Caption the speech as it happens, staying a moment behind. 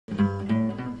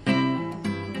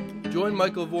Join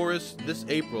Michael Voris this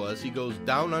April as he goes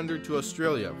down under to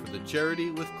Australia for the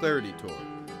Charity with Clarity Tour.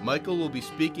 Michael will be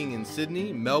speaking in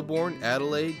Sydney, Melbourne,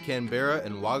 Adelaide, Canberra,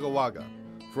 and Wagga Wagga.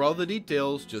 For all the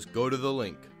details, just go to the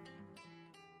link.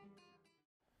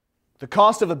 The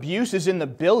cost of abuse is in the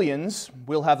billions.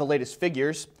 We'll have the latest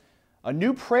figures. A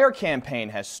new prayer campaign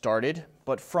has started,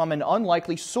 but from an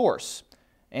unlikely source.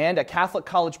 And a Catholic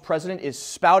college president is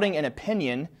spouting an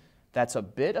opinion that's a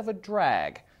bit of a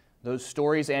drag. Those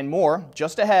stories and more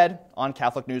just ahead on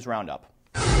Catholic News Roundup.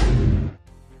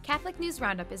 Catholic News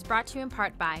Roundup is brought to you in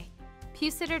part by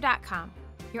PewSitter.com,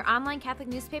 your online Catholic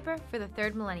newspaper for the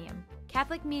third millennium.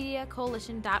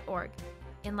 CatholicMediaCoalition.org,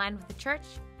 in line with the Church,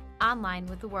 online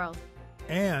with the world.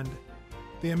 And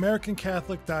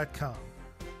TheAmericanCatholic.com,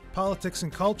 politics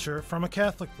and culture from a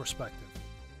Catholic perspective.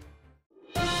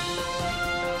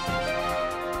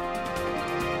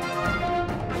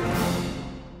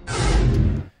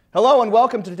 Hello and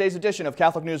welcome to today's edition of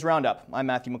Catholic News Roundup. I'm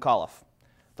Matthew McAuliffe.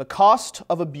 The cost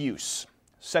of abuse.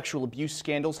 Sexual abuse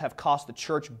scandals have cost the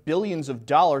Church billions of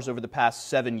dollars over the past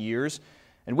 7 years,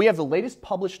 and we have the latest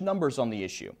published numbers on the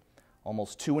issue.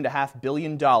 Almost $2.5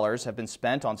 billion have been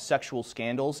spent on sexual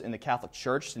scandals in the Catholic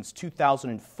Church since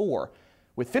 2004,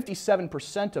 with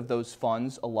 57% of those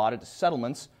funds allotted to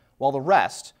settlements, while the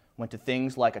rest went to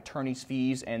things like attorney's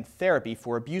fees and therapy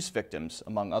for abuse victims,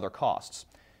 among other costs.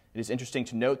 It is interesting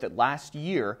to note that last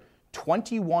year,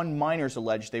 21 minors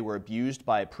alleged they were abused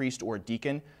by a priest or a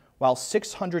deacon, while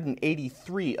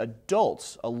 683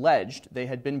 adults alleged they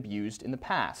had been abused in the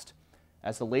past.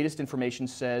 As the latest information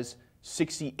says,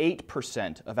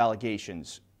 68% of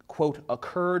allegations, quote,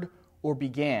 occurred or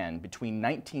began between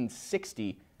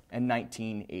 1960 and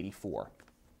 1984.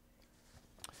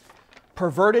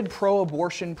 Perverted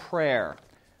pro-abortion prayer.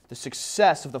 The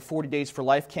success of the 40 Days for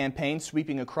Life campaign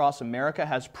sweeping across America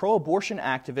has pro-abortion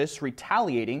activists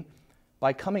retaliating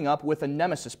by coming up with a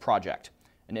nemesis project.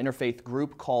 An interfaith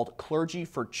group called Clergy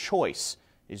for Choice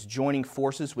is joining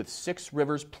forces with Six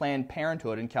Rivers Planned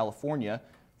Parenthood in California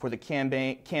for the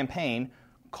campaign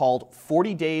called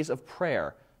 40 Days of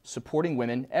Prayer, supporting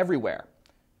women everywhere,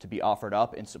 to be offered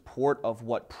up in support of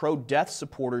what pro-death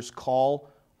supporters call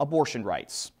abortion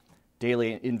rights.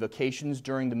 Daily invocations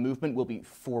during the movement will be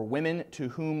for women to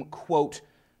whom, quote,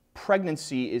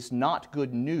 pregnancy is not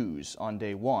good news on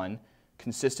day one,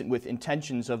 consistent with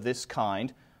intentions of this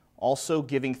kind, also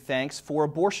giving thanks for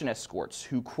abortion escorts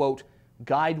who, quote,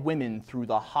 guide women through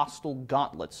the hostile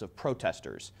gauntlets of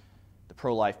protesters. The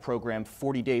pro-life program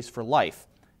 40 Days for Life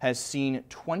has seen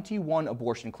 21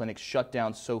 abortion clinics shut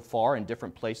down so far in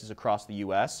different places across the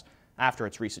U.S. after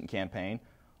its recent campaign,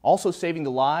 also saving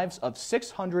the lives of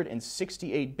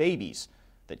 668 babies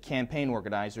that campaign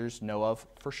organizers know of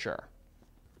for sure.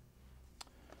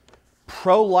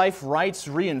 Pro-life rights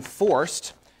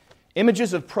reinforced.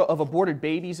 Images of aborted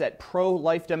babies at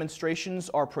pro-life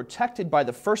demonstrations are protected by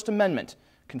the First Amendment,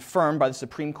 confirmed by the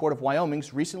Supreme Court of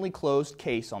Wyoming's recently closed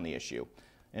case on the issue.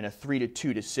 In a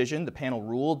 3-2 decision, the panel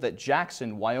ruled that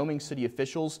Jackson, Wyoming city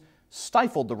officials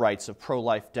stifled the rights of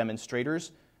pro-life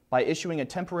demonstrators by issuing a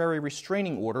temporary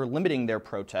restraining order limiting their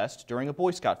protest during a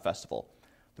Boy Scout festival.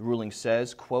 The ruling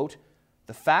says, quote,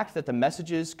 the fact that the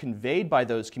messages conveyed by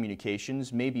those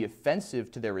communications may be offensive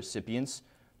to their recipients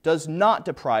does not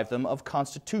deprive them of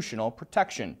constitutional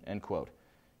protection, end quote.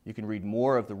 You can read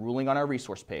more of the ruling on our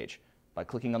resource page by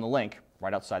clicking on the link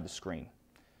right outside the screen.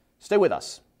 Stay with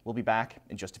us. We'll be back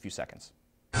in just a few seconds.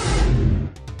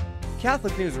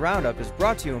 Catholic News Roundup is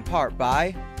brought to you in part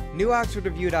by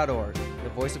NewOxfordReview.org, the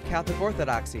voice of Catholic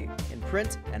Orthodoxy, in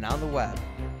print and on the web,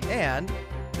 and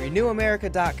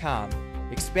RenewAmerica.com,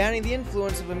 expanding the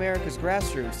influence of America's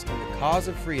grassroots in the cause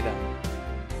of freedom.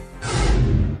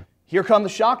 Here come the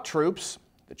shock troops.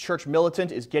 The church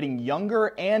militant is getting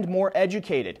younger and more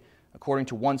educated, according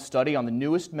to one study on the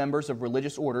newest members of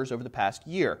religious orders over the past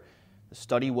year. The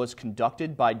study was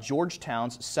conducted by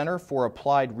Georgetown's Center for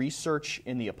Applied Research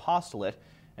in the Apostolate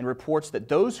and reports that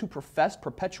those who professed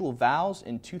perpetual vows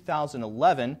in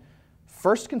 2011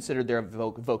 first considered their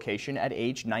vocation at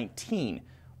age 19,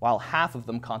 while half of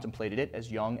them contemplated it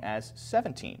as young as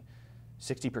 17.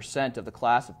 60% of the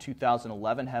class of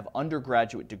 2011 have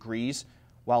undergraduate degrees,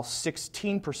 while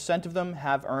 16% of them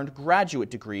have earned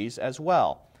graduate degrees as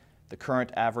well. The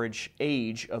current average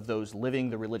age of those living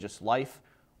the religious life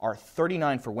are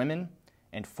 39 for women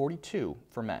and 42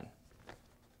 for men.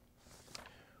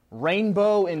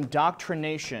 Rainbow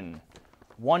indoctrination.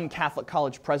 One Catholic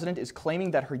college president is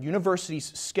claiming that her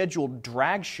university's scheduled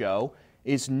drag show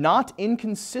is not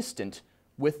inconsistent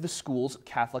with the school's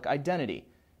Catholic identity.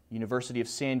 University of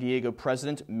San Diego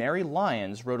President Mary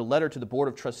Lyons wrote a letter to the Board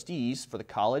of Trustees for the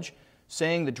college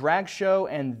saying the drag show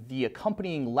and the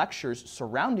accompanying lectures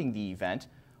surrounding the event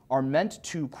are meant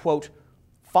to, quote,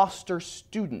 foster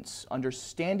students'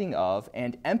 understanding of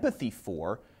and empathy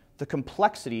for the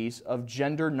complexities of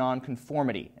gender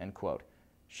nonconformity, end quote.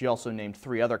 She also named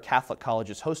 3 other Catholic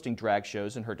colleges hosting drag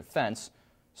shows in her defense: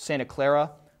 Santa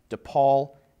Clara,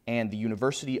 DePaul, and the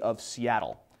University of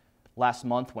Seattle. Last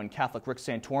month, when Catholic Rick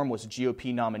Santorum was a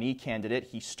GOP nominee candidate,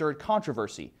 he stirred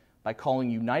controversy by calling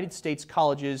United States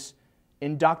colleges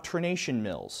indoctrination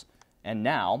mills. And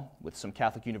now, with some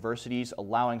Catholic universities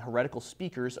allowing heretical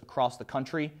speakers across the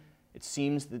country, it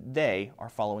seems that they are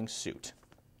following suit.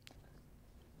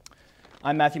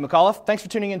 I'm Matthew McAuliffe. Thanks for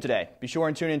tuning in today. Be sure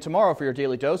and tune in tomorrow for your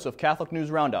daily dose of Catholic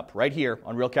News Roundup right here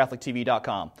on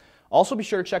RealCatholicTV.com. Also, be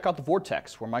sure to check out The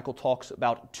Vortex, where Michael talks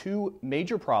about 2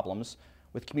 major problems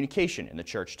with communication in the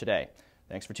church today.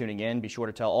 Thanks for tuning in. Be sure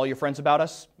to tell all your friends about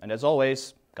us. And as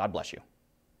always, God bless you.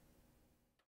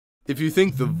 If you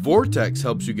think The Vortex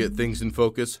helps you get things in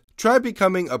focus, try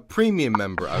becoming a premium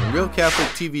member on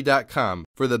RealCatholicTV.com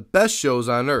for the best shows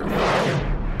on earth.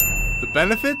 The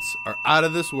benefits are out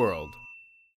of this world.